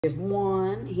There's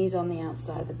one, he's on the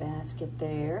outside of the basket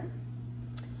there.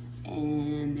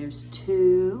 And there's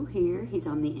two here, he's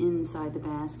on the inside of the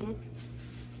basket.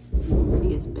 You can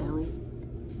see his belly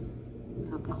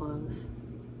up close.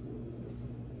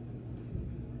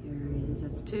 There he is,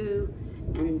 that's two.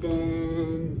 And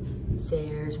then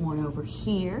there's one over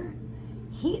here.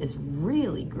 He is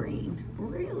really green,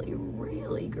 really,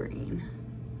 really green.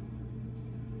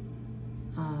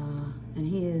 And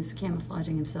he is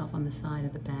camouflaging himself on the side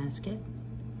of the basket.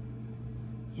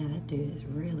 Yeah, that dude is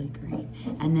really green.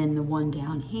 And then the one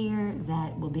down here,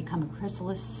 that will become a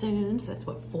chrysalis soon, so that's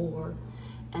what, 4.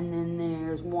 And then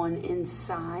there's one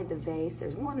inside the vase.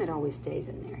 There's one that always stays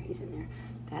in there. He's in there.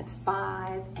 That's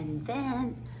 5. And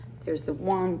then there's the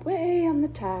one way on the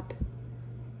top.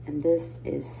 And this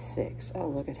is 6. Oh,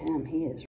 look at him. He is